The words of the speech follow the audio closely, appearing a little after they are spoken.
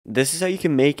this is how you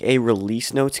can make a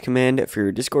release notes command for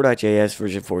your Discord.js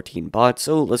version 14 bot,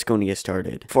 so let's go and get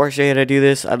started. Before I show you how to do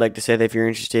this, I'd like to say that if you're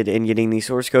interested in getting the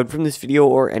source code from this video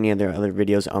or any other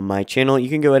videos on my channel, you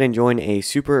can go ahead and join a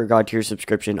super or god tier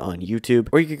subscription on YouTube,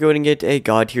 or you can go ahead and get a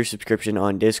god tier subscription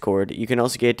on Discord. You can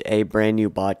also get a brand new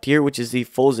bot tier, which is the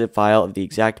full zip file of the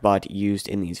exact bot used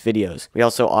in these videos. We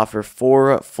also offer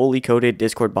 4 fully coded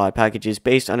Discord bot packages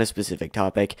based on a specific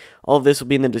topic. All of this will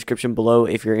be in the description below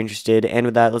if you're interested, and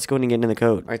with that, let's go ahead and get into the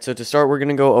code. Alright, so to start, we're going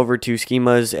to go over to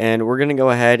schemas, and we're going to go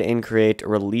ahead and create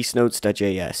release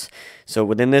notes.js. So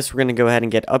within this, we're going to go ahead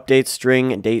and get update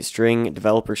string, date string,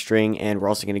 developer string, and we're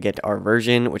also going to get our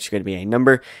version, which is going to be a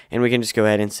number, and we can just go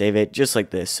ahead and save it just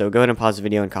like this. So go ahead and pause the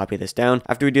video and copy this down.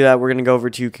 After we do that, we're going to go over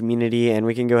to community, and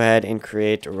we can go ahead and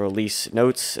create release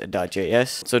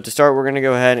notes.js. So to start, we're going to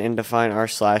go ahead and define our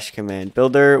 / command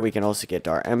builder. We can also get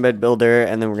our embed builder,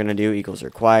 and then we're going to do equals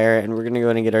require, and we're going to go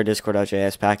ahead and get our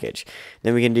discord.js package.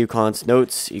 Then we can do const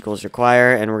notes equals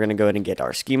require, and we're going to go ahead and get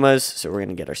our schemas. So we're going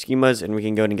to get our schemas, and we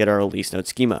can go ahead and get our release note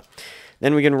schema.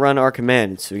 Then we can run our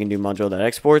commands. So we can do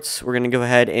module.exports. We're going to go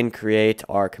ahead and create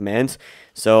our commands.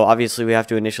 So obviously we have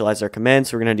to initialize our command.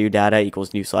 So we're going to do data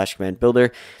equals new / command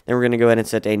builder. Then we're going to go ahead and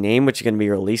set a name, which is going to be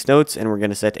release notes. And we're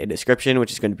going to set a description,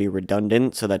 which is going to be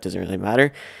redundant. So that doesn't really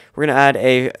matter. We're going to add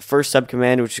a first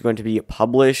subcommand, which is going to be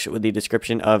publish with the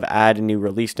description of add new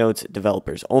release notes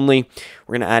developers only.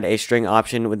 We're going to add a string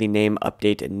option with the name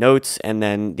update notes, and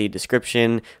then the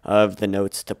description of the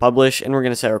notes to publish. And we're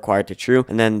going to set required to true.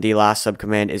 And then the last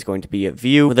subcommand is going to be a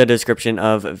view with a description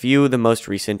of view the most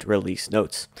recent release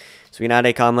notes. So we can add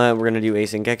a comma, we're going to do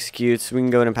async executes, we can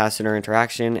go in and pass in our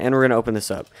interaction, and we're going to open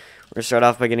this up. We're going to start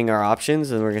off by getting our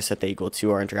options, and we're going to set the equal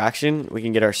to our interaction. We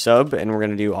can get our sub, and we're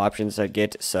going to do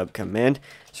options.get sub command.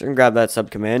 So we're going to grab that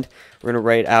sub command. We're going to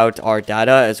write out our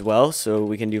data as well, so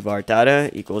we can do var data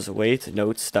equals await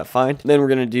notes.find. Then we're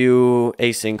going to do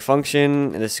async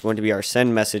function, and this is going to be our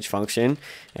send message function,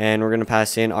 and we're going to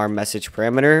pass in our message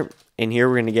parameter. In here,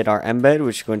 we're going to get our embed,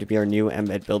 which is going to be our new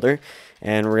embed builder.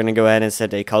 And we're going to go ahead and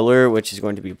set a color, which is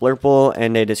going to be blurple,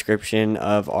 and a description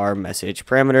of our message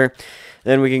parameter.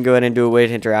 Then we can go ahead and do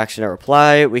await interaction or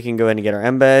reply. We can go ahead and get our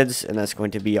embeds, and that's going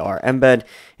to be our embed.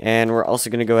 And we're also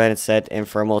going to go ahead and set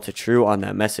informal to true on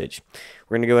that message.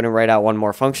 We're going to go ahead and write out one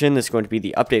more function. This is going to be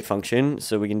the update function.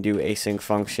 So we can do async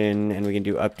function, and we can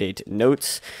do update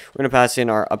notes. We're going to pass in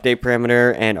our update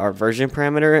parameter and our version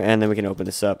parameter, and then we can open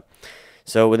this up.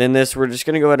 So within this, we're just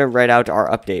going to go ahead and write out our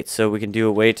updates. So we can do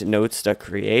await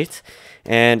notes.create,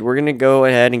 and we're going to go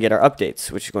ahead and get our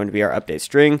updates, which is going to be our update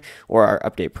string or our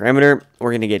update parameter. We're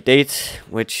going to get date,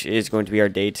 which is going to be our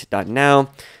date.now.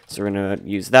 So we're going to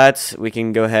use that. We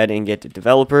can go ahead and get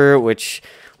developer, which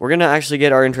we're going to actually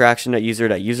get our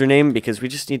interaction.user.username because we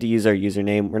just need to use our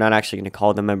username. We're not actually going to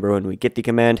call the member when we get the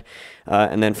command.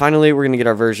 And then finally, we're going to get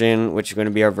our version, which is going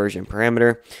to be our version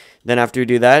parameter. Then after we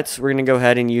do that, we're going to go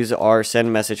ahead and use our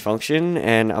send message function,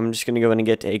 and I'm just going to go ahead and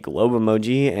get a globe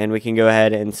emoji, and we can go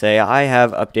ahead and say, I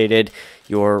have updated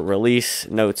your release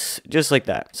notes, just like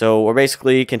that. So we're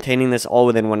basically containing this all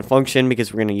within one function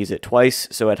because we're going to use it twice,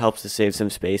 so it helps to save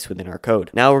some space within our code.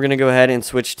 Now we're going to go ahead and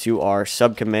switch to our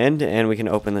sub command, and we can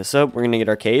open this up. We're going to get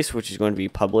our case, which is going to be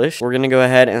publish. We're going to go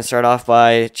ahead and start off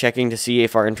by checking to see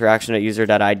if our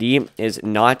interaction.user.id is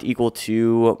not equal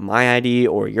to my ID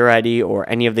or your ID or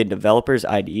any of the developer's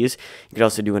IDs. You could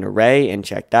also do an array and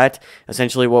check that.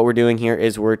 Essentially what we're doing here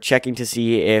is we're checking to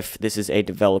see if this is a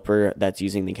developer that's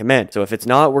using the command. So if it's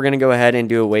not, we're going to go ahead and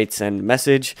do await send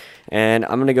message, and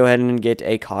I'm going to go ahead and get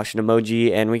a caution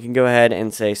emoji, and we can go ahead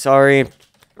and say, sorry,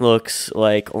 looks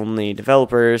like only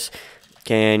developers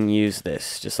can use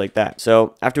this, just like that.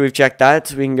 So after we've checked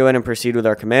that, we can go ahead and proceed with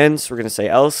our commands. We're going to say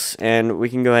else, and we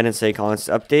can go ahead and say const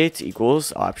update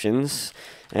equals options,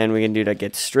 and we can do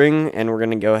get string, and we're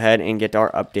going to go ahead and get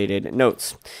our updated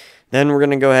notes. Then we're going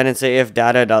to go ahead and say if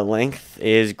data.length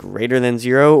is greater than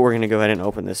 0, we're going to go ahead and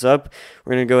open this up.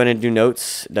 We're going to go ahead and do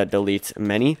notes.delete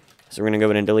many. So we're going to go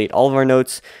ahead and delete all of our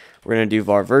notes. We're going to do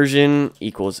var version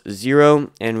equals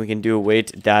 0, and we can do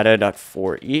await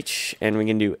data.for each, and we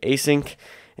can do async,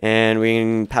 and we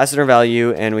can pass in our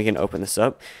value, and we can open this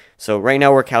up. So right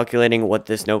now we're calculating what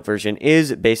this note version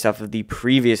is based off of the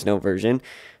previous note version.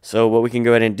 So what we can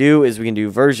go ahead and do is we can do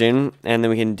version, and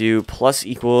then we can do plus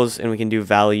equals, and we can do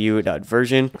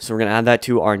value.version. So we're going to add that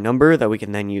to our number that we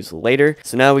can then use later.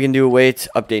 So now we can do await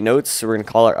update notes. So we're going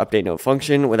to call our update note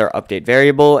function with our update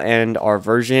variable and our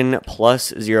version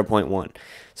plus 0.1.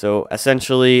 So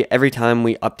essentially every time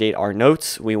we update our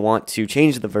notes, we want to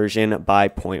change the version by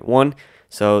 0.1.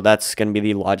 So that's going to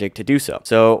be the logic to do so.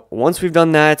 So once we've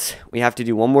done that, we have to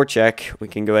do one more check. We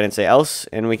can go ahead and say else,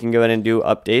 and we can go ahead and do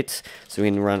update. So we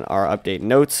can run our update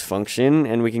notes function,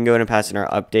 and we can go ahead and pass in our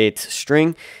update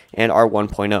string and our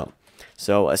 1.0.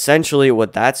 So essentially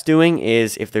what that's doing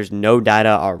is if there's no data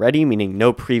already, meaning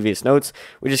no previous notes,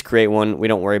 we just create one. We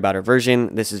don't worry about our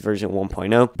version. This is version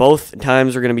 1.0. Both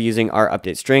times we're going to be using our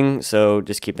update string, so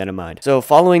just keep that in mind. So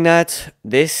following that,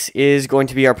 this is going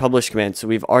to be our publish command. So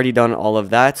we've already done all of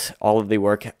that. All of the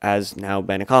work has now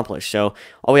been accomplished. So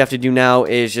all we have to do now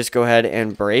is just go ahead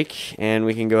and break, and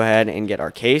we can go ahead and get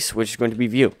our case, which is going to be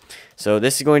view. So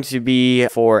this is going to be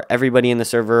for everybody in the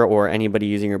server or anybody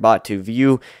using your bot to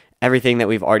view everything that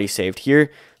we've already saved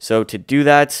here. So to do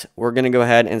that, we're going to go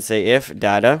ahead and say if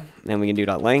data, and we can do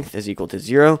 .length is equal to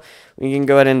 0. We can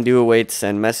go ahead and do await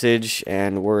send message,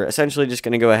 and we're essentially just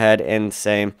going to go ahead and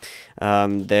say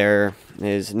there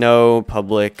is no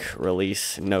public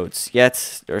release notes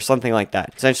yet, or something like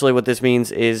that. Essentially what this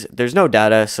means is there's no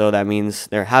data, so that means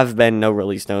there have been no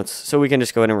release notes, so we can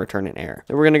just go ahead and return an error.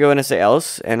 Then we're going to go ahead and say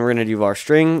else, and we're going to do var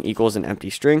string equals an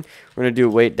empty string. We're going to do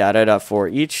await data.for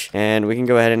each, and we can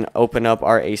go ahead and open up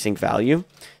our async value.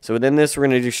 So within this, we're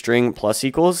going to do string plus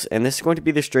equals, and this is going to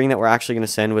be the string that we're actually going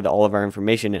to send with all of our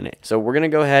information in it. So we're going to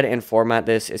go ahead and format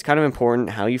this. It's kind of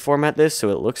important how you format this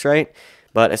so it looks right.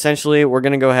 But essentially, we're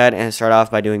going to go ahead and start off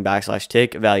by doing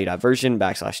 \tick value.version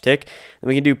 \tick. Then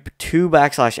we can do 2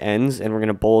 \n's, and we're going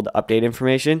to bold update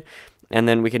information. And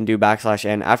then we can do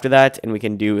 \n after that, and we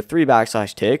can do 3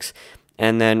 \ticks.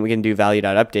 And then we can do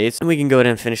value.updates, and we can go ahead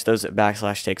and finish those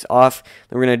 \ticks off.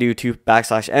 Then we're going to do 2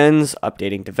 \n's,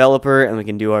 updating developer, and we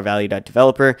can do our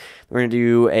value.developer. We're going to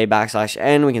do a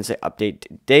 \n, we can say update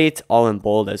date, all in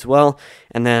bold as well.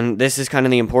 And then this is kind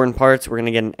of the important parts. We're going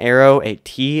to get an arrow, a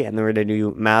t, and then we're going to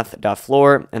do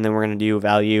math.floor, and then we're going to do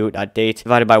value.date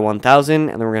divided by 1000, and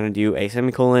then we're going to do a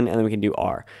semicolon, and then we can do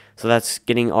r. So that's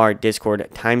getting our Discord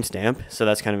timestamp. So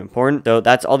that's kind of important. So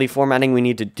that's all the formatting we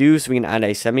need to do. So we can add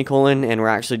a semicolon, and we're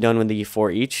actually done with the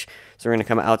for each. So we're going to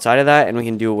come outside of that, and we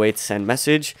can do await send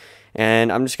message.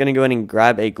 And I'm just going to go ahead and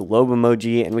grab a globe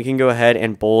emoji, and we can go ahead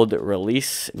and bold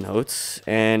release notes,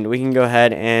 and we can go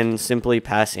ahead and simply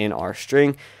pass in our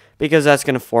string, because that's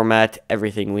going to format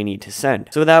everything we need to send.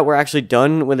 So with that, we're actually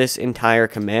done with this entire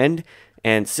command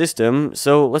and system.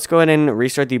 So let's go ahead and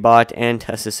restart the bot and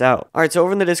test this out. All right, so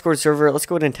over in the Discord server, let's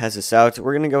go ahead and test this out.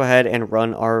 We're going to go ahead and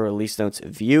run our release notes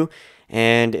view,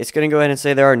 and it's going to go ahead and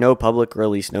say there are no public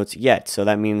release notes yet. So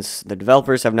that means the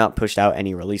developers have not pushed out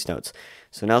any release notes.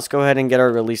 So now let's go ahead and get our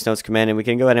release notes command, and we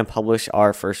can go ahead and publish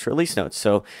our first release notes.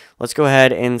 So let's go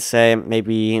ahead and say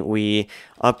maybe we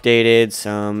updated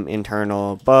some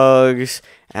internal bugs,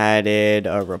 added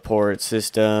a report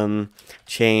system,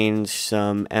 changed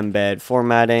some embed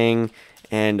formatting,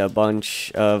 and a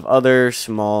bunch of other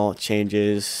small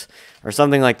changes or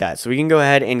something like that. So we can go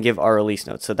ahead and give our release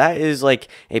notes. So that is like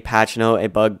a patch note, a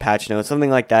bug patch note, something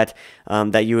like that,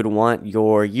 that you would want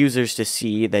your users to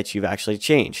see that you've actually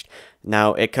changed.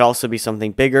 Now, it could also be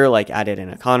something bigger, like added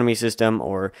an economy system,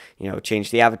 or,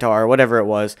 change the avatar, or whatever it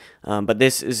was. But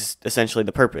this is essentially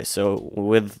the purpose. So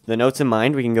with the notes in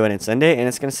mind, we can go ahead and send it, and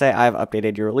it's going to say, I've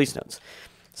updated your release notes.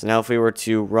 So now if we were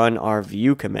to run our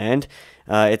view command,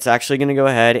 it's actually going to go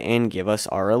ahead and give us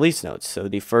our release notes. So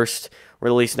the first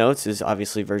release notes is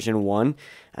obviously version 1,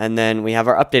 and then we have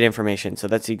our update information. So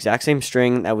that's the exact same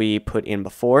string that we put in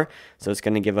before. So it's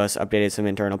going to give us updated some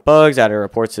internal bugs, added a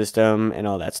report system, and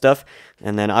all that stuff.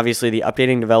 And then obviously the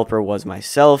updating developer was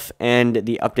myself, and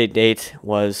the update date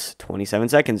was 27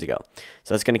 seconds ago.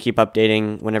 So it's going to keep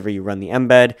updating whenever you run the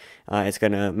embed. It's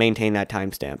going to maintain that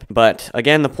timestamp. But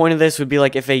again, the point of this would be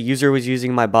like if a user was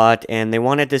using my bot and they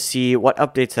wanted to see what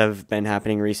updates have been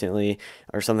happening recently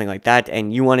or something like that,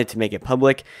 and you wanted to make it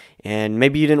public, and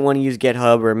maybe you didn't want to use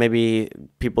GitHub, or maybe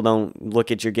people don't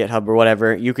look at your GitHub or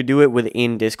whatever, you could do it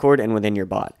within Discord and within your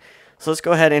bot. So let's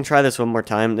go ahead and try this one more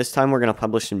time. This time we're going to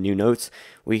publish some new notes.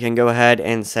 We can go ahead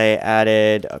and say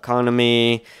added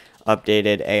economy,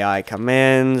 updated AI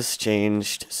commands,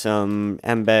 changed some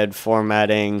embed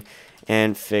formatting,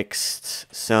 and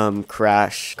fixed some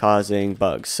crash causing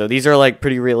bugs. So these are like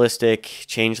pretty realistic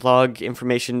changelog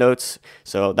information notes.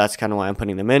 So that's kind of why I'm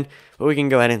putting them in. But we can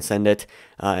go ahead and send it.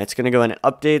 It's going to go ahead and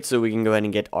update, so we can go ahead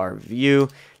and get our view.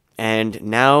 And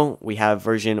now we have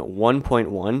version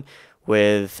 1.1.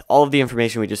 with all of the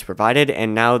information we just provided,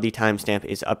 and now the timestamp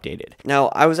is updated. Now,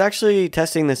 I was actually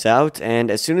testing this out,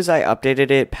 and as soon as I updated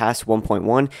it past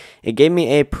 1.1, it gave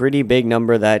me a pretty big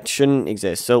number that shouldn't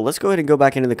exist. So let's go ahead and go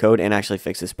back into the code and actually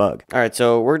fix this bug. Alright,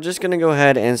 so we're just going to go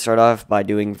ahead and start off by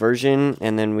doing version,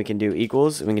 and then we can do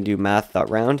equals, and we can do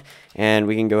math.round, and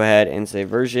we can go ahead and say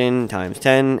version times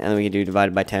 10, and then we can do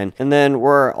divided by 10. And then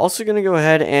we're also going to go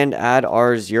ahead and add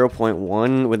our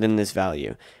 0.1 within this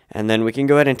value. And then we can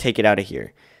go ahead and take it out of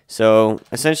here. So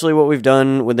essentially what we've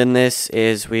done within this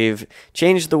is we've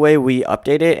changed the way we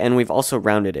update it, and we've also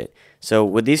rounded it. So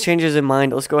with these changes in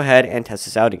mind, let's go ahead and test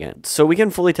this out again. So we can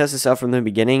fully test this out from the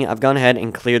beginning. I've gone ahead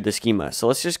and cleared the schema. So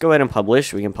let's just go ahead and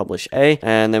publish. We can publish A,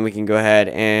 and then we can go ahead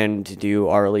and do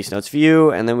our release notes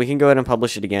view, and then we can go ahead and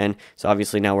publish it again. So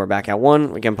obviously now we're back at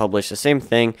 1. We can publish the same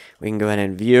thing. We can go ahead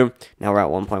and view. Now we're at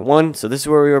 1.1. So this is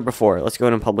where we were before. Let's go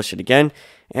ahead and publish it again.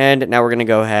 And now we're going to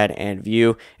go ahead and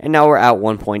view, and now we're at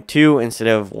 1.2 instead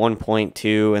of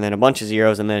 1.2 and then a bunch of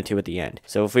zeros and then a 2 at the end.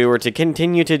 So if we were to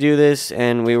continue to do this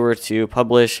and we were to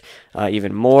publish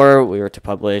even more, we were to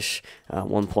publish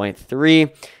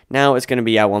 1.3, now it's going to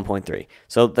be at 1.3.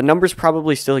 So the numbers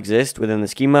probably still exist within the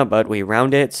schema, but we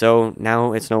round it, so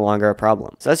now it's no longer a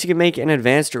problem. So thus you can make an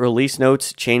advanced release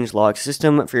notes change log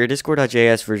system for your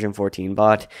Discord.js version 14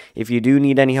 bot. If you do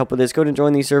need any help with this, go and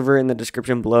join the server in the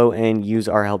description below and use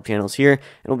our help channels here,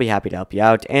 and we'll be happy to help you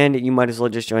out. And you might as well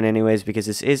just join anyways, because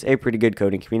this is a pretty good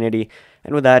coding community.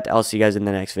 And with that, I'll see you guys in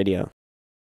the next video.